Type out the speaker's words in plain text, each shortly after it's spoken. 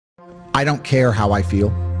I don't care how I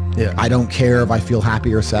feel. Yeah. I don't care if I feel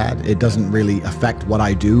happy or sad. It doesn't really affect what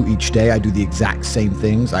I do each day. I do the exact same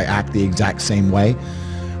things. I act the exact same way.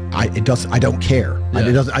 I don't care.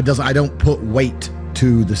 Yeah. I don't put weight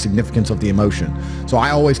to the significance of the emotion. So I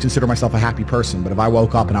always consider myself a happy person, but if I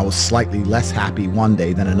woke up and I was slightly less happy one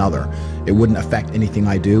day than another, it wouldn't affect anything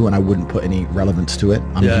I do, and I wouldn't put any relevance to it.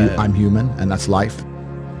 I'm human, and that's life.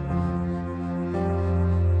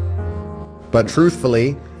 But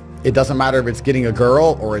truthfully, it doesn't matter if it's getting a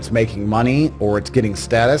girl or it's making money or it's getting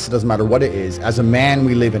status. It doesn't matter what it is. As a man,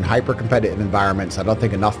 we live in hyper-competitive environments. I don't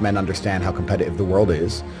think enough men understand how competitive the world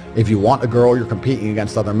is. If you want a girl, you're competing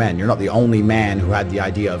against other men. You're not the only man who had the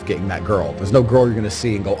idea of getting that girl. There's no girl you're going to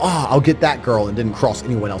see and go, oh, I'll get that girl, and didn't cross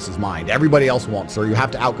anyone else's mind. Everybody else wants her. You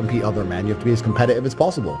have to outcompete other men. You have to be as competitive as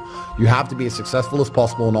possible. You have to be as successful as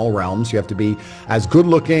possible in all realms. You have to be as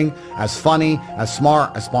good-looking, as funny, as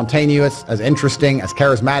smart, as spontaneous, as interesting, as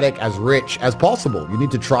charismatic, as rich as possible. You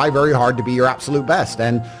need to try very hard to be your absolute best.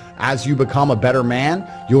 And as you become a better man,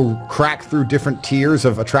 you'll crack through different tiers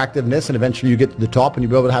of attractiveness, and eventually you get to the top and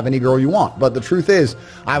you'll be able to have any girl you want. But the truth is,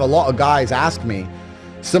 I have a lot of guys ask me,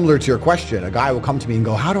 similar to your question, a guy will come to me and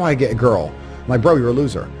go, how do I get a girl? I'm like, bro, you're a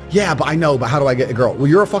loser. Yeah, but I know, but how do I get a girl? Well,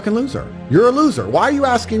 you're a fucking loser. You're a loser. Why are you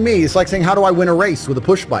asking me? It's like saying, how do I win a race with a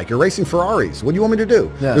push bike? You're racing Ferraris. What do you want me to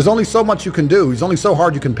do? Yeah. There's only so much you can do. There's only so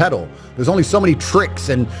hard you can pedal. There's only so many tricks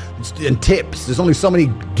and tips. There's only so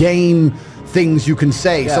many game things you can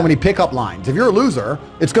say, so many pickup lines. If you're a loser,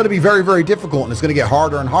 it's going to be very, very difficult, and it's going to get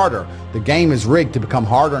harder and harder. The game is rigged to become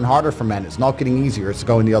harder and harder for men. It's not getting easier. It's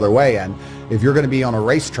going the other way. And if you're going to be on a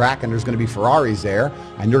racetrack and there's going to be Ferraris there,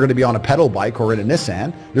 and you're going to be on a pedal bike or in a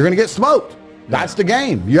Nissan, you're going to get smoked. That's the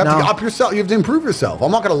game. You have to up yourself. You have to improve yourself.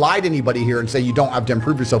 I'm not going to lie to anybody here and say you don't have to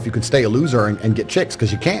improve yourself. You can stay a loser and get chicks,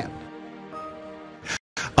 because you can't.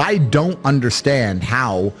 I don't understand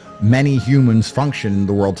how many humans function in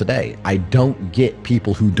the world today. I don't get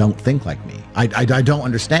people who don't think like me. I don't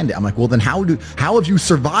understand it. I'm like, well, then how have you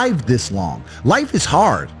survived this long? Life is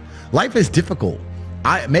hard. Life is difficult.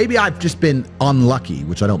 Maybe I've just been unlucky,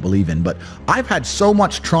 which I don't believe in, but I've had so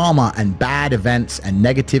much trauma and bad events and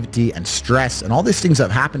negativity and stress and all these things that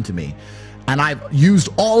have happened to me, and I've used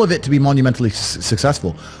all of it to be monumentally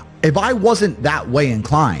successful. If I wasn't that way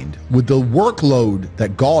inclined, with the workload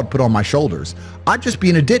that God put on my shoulders, I'd just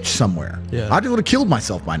be in a ditch somewhere. I would have killed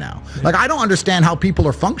myself by now. Like, I don't understand how people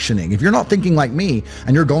are functioning. If you're not thinking like me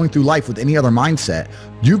and you're going through life with any other mindset,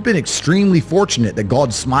 you've been extremely fortunate that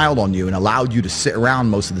God smiled on you and allowed you to sit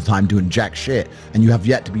around most of the time doing jack shit, and you have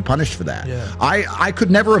yet to be punished for that. I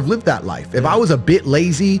could never have lived that life. If I was a bit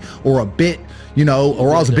lazy or a bit,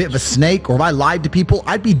 or I was a bit of a snake, or if I lied to people,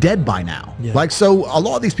 I'd be dead by now. Like, so a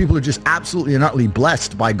lot of these people are just absolutely and utterly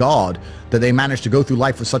blessed by God that they managed to go through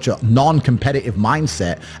life with such a non-competitive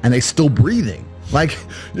mindset, and they still breathing. Like,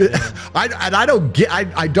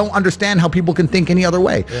 I don't understand how people can think any other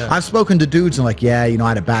way. I've spoken to dudes and like, I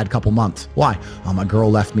had a bad couple months. Why? Oh, my girl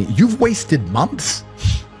left me. You've wasted months?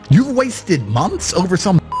 You've wasted months over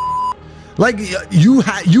some... Like, you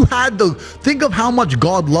had think of how much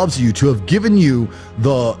God loves you to have given you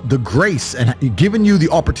the grace and given you the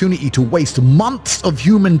opportunity to waste months of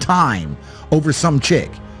human time over some chick.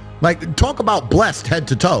 Like, talk about blessed head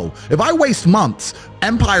to toe. If I waste months,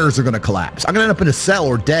 empires are going to collapse. I'm going to end up in a cell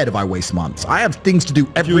or dead if I waste months. I have things to do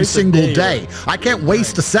every single day. I can't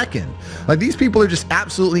waste a second. Like, these people are just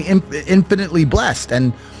absolutely infinitely blessed,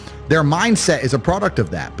 and their mindset is a product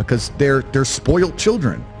of that, because they're spoiled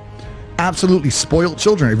children. Absolutely spoiled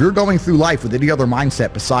children. If you're going through life with any other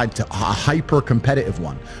mindset besides a hyper-competitive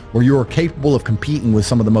one, where you are capable of competing with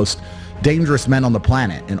some of the most dangerous men on the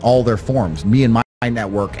planet in all their forms, me and my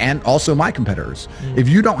network, and also my competitors. If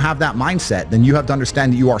you don't have that mindset, then you have to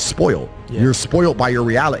understand that you are spoiled. You're spoiled by your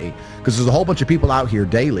reality, because there's a whole bunch of people out here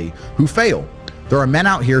daily who fail. There are men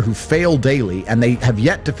out here who fail daily, and they have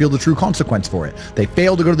yet to feel the true consequence for it. They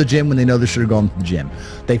fail to go to the gym when they know they should have gone to the gym.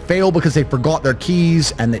 They fail because they forgot their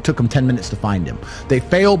keys and it took them 10 minutes to find them. They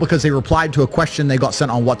fail because they replied to a question they got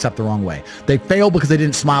sent on WhatsApp the wrong way. They fail because they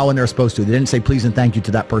didn't smile when they were supposed to. They didn't say please and thank you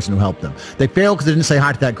to that person who helped them. They fail because they didn't say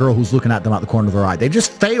hi to that girl who's looking at them out the corner of their eye. They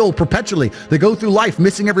just fail perpetually. They go through life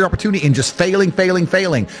missing every opportunity and just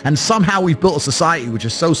failing. And somehow we've built a society which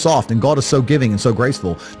is so soft, and God is so giving and so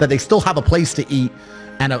graceful, that they still have a place to eat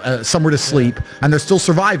and somewhere to sleep, and they're still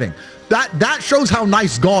surviving. That shows how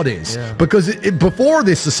nice God is, because before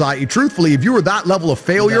this society, truthfully, if you were that level of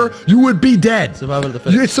failure, you would be dead. Survival of the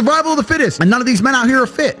fittest. It's survival of the fittest, and none of these men out here are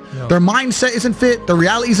fit. No. Their mindset isn't fit. Their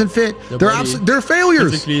reality isn't fit. They're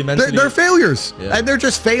failures. They're failures, and they're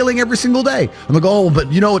just failing every single day. And they go, oh, but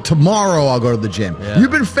tomorrow I'll go to the gym.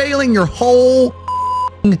 You've been failing your whole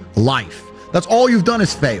life. That's all you've done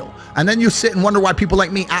is fail. And then you sit and wonder why people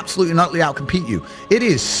like me absolutely and utterly outcompete you. It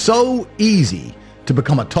is so easy to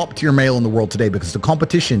become a top-tier male in the world today because the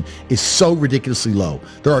competition is so ridiculously low.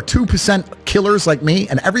 There are 2% killers like me,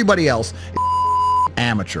 and everybody else is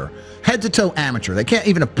amateur. Head-to-toe amateur. They can't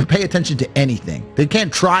even pay attention to anything. They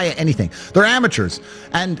can't try anything. They're amateurs.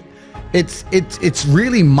 And it's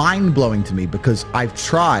really mind-blowing to me because I've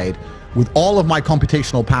tried with all of my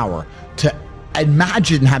computational power to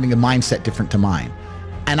imagine having a mindset different to mine.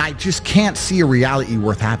 And I just can't see a reality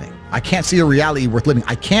worth having. I can't see a reality worth living.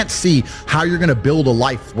 I can't see how you're going to build a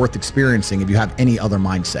life worth experiencing if you have any other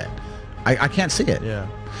mindset. I can't see it. Yeah.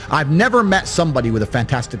 I've never met somebody with a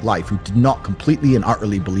fantastic life who did not completely and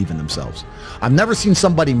utterly believe in themselves. I've never seen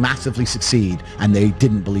somebody massively succeed and they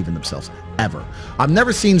didn't believe in themselves, ever. I've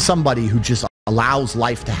never seen somebody who just allows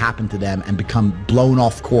life to happen to them and become blown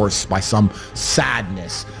off course by some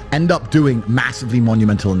sadness, end up doing massively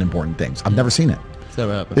monumental and important things. I've never seen it. It's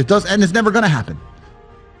never happened. It does, and it's never going to happen.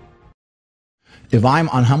 If I'm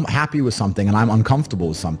unhappy with something and I'm uncomfortable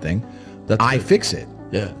with something, I fix it.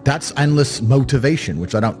 Yeah. That's endless motivation,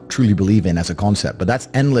 which I don't truly believe in as a concept, but that's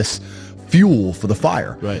endless fuel for the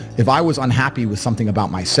fire. Right. If I was unhappy with something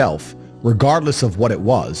about myself, regardless of what it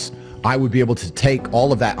was, I would be able to take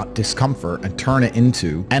all of that discomfort and turn it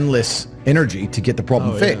into endless energy to get the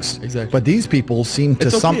problem fixed. Yeah, exactly. But these people seem to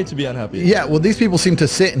It's okay to be unhappy. Yeah, well, these people seem to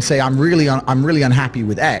sit and say, I'm really unhappy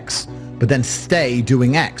with X, but then stay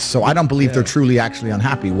doing X. So I don't believe they're truly actually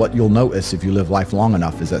unhappy. What you'll notice if you live life long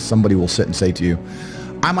enough is that somebody will sit and say to you,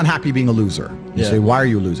 I'm unhappy being a loser. You say, why are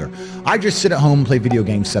you a loser? I just sit at home and play video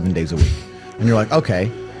games 7 days a week. And you're like,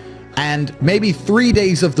 okay. And maybe 3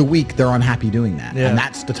 days of the week they're unhappy doing that. Yeah. And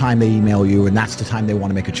that's the time they email you and that's the time they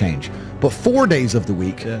want to make a change. But 4 days of the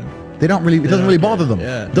week, they don't really, it doesn't really bother them.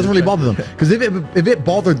 Yeah. It doesn't really bother them. Because if it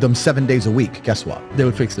bothered them 7 days a week, guess what? They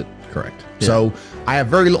would fix it. Correct. Yeah. So I have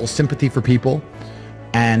very little sympathy for people.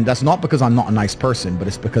 And that's not because I'm not a nice person, but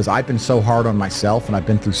it's because I've been so hard on myself and I've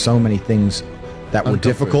been through so many things that were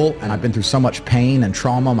difficult, and I've been through so much pain and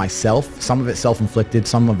trauma myself, some of it self-inflicted,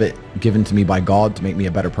 some of it given to me by God to make me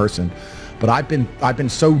a better person. But I've been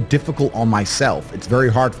so difficult on myself. It's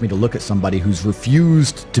very hard for me to look at somebody who's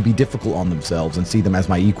refused to be difficult on themselves and see them as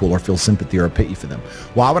my equal or feel sympathy or pity for them.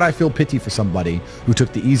 Why would I feel pity for somebody who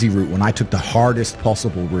took the easy route when I took the hardest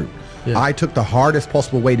possible route? Yeah. I took the hardest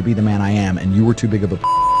possible way to be the man I am, and you were too big of a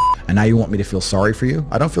and now you want me to feel sorry for you?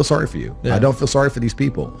 I don't feel sorry for you. Yeah. I don't feel sorry for these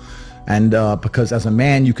people. And because as a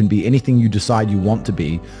man, you can be anything you decide you want to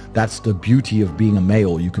be. That's the beauty of being a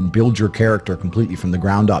male. You can build your character completely from the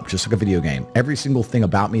ground up, just like a video game. Every single thing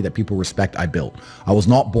about me that people respect, I built. I was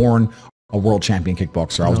not born a world champion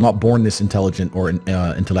kickboxer. I was not born this intelligent or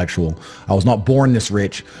intellectual. I was not born this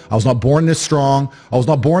rich. I was not born this strong. I was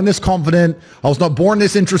not born this confident. I was not born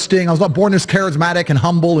this interesting. I was not born this charismatic and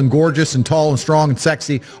humble and gorgeous and tall and strong and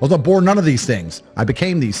sexy. I was not born none of these things. I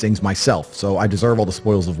became these things myself. So I deserve all the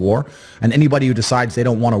spoils of war. And anybody who decides they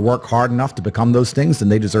don't want to work hard enough to become those things, then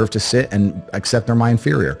they deserve to sit and accept they're my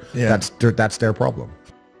inferior. Yeah. That's their problem.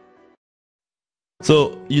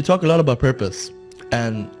 So you talk a lot about purpose,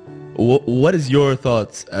 and what is your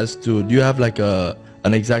thoughts as to, do you have like an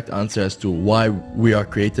exact answer as to why we are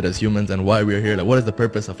created as humans and why we are here? Like, what is the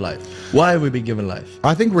purpose of life? Why have we been given life?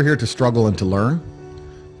 I think we're here to struggle and to learn.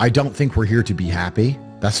 I don't think we're here to be happy.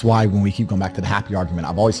 That's why when we keep going back to the happy argument,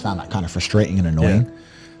 I've always found that kind of frustrating and annoying. Yeah.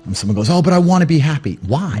 When someone goes, oh, but I want to be happy.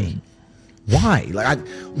 Why? Why?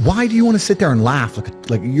 Why do you want to sit there and laugh?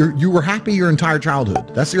 Like you were happy your entire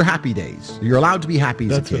childhood. That's your happy days. You're allowed to be happy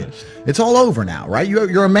as a kid. Finished. It's all over now, right?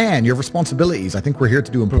 You're a man. You have responsibilities. I think we're here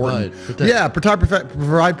to do important.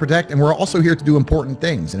 Provide, protect, and we're also here to do important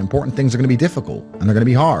things. And important things are going to be difficult, and they're going to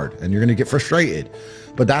be hard, and you're going to get frustrated.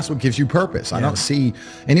 But that's what gives you purpose. I don't see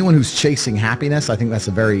anyone who's chasing happiness. I think that's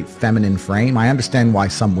a very feminine frame. I understand why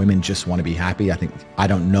some women just want to be happy. I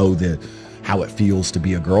don't know how it feels to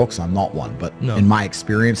be a girl, because I'm not one. But in my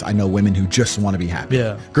experience, I know women who just want to be happy.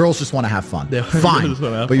 Yeah. Girls just want to have fun. Fine.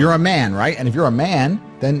 But you're a man, right? And if you're a man,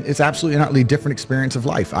 then it's absolutely an utterly different experience of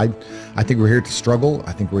life. I think we're here to struggle.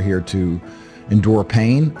 I think we're here to endure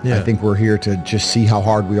pain. Yeah. I think we're here to just see how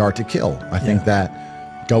hard we are to kill. I think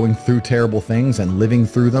that going through terrible things and living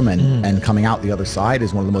through them and coming out the other side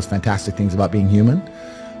is one of the most fantastic things about being human.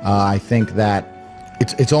 I think that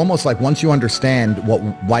it's almost like once you understand what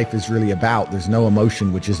life is really about, there's no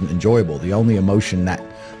emotion which isn't enjoyable. The only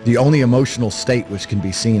emotional state which can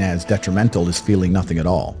be seen as detrimental is feeling nothing at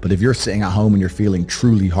all. But if you're sitting at home and you're feeling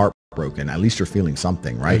truly heartbroken, at least you're feeling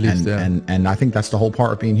something, right? And I think that's the whole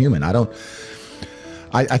part of being human.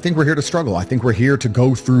 I think we're here to struggle. I think we're here to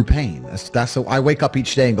go through pain. That's so I wake up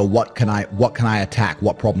each day and go, what can I attack?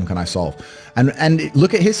 What problem can I solve? And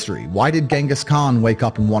look at history. Why did Genghis Khan wake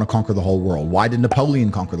up and want to conquer the whole world? Why did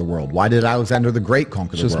Napoleon conquer the world? Why did Alexander the Great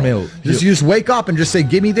conquer the world? Just wake up and just say,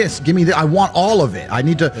 give me this, give me that. I want all of it. I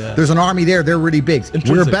need to, there's an army there. They're really big.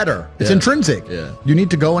 We're better. It's intrinsic. Yeah. You need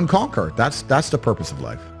to go and conquer. That's the purpose of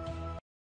life.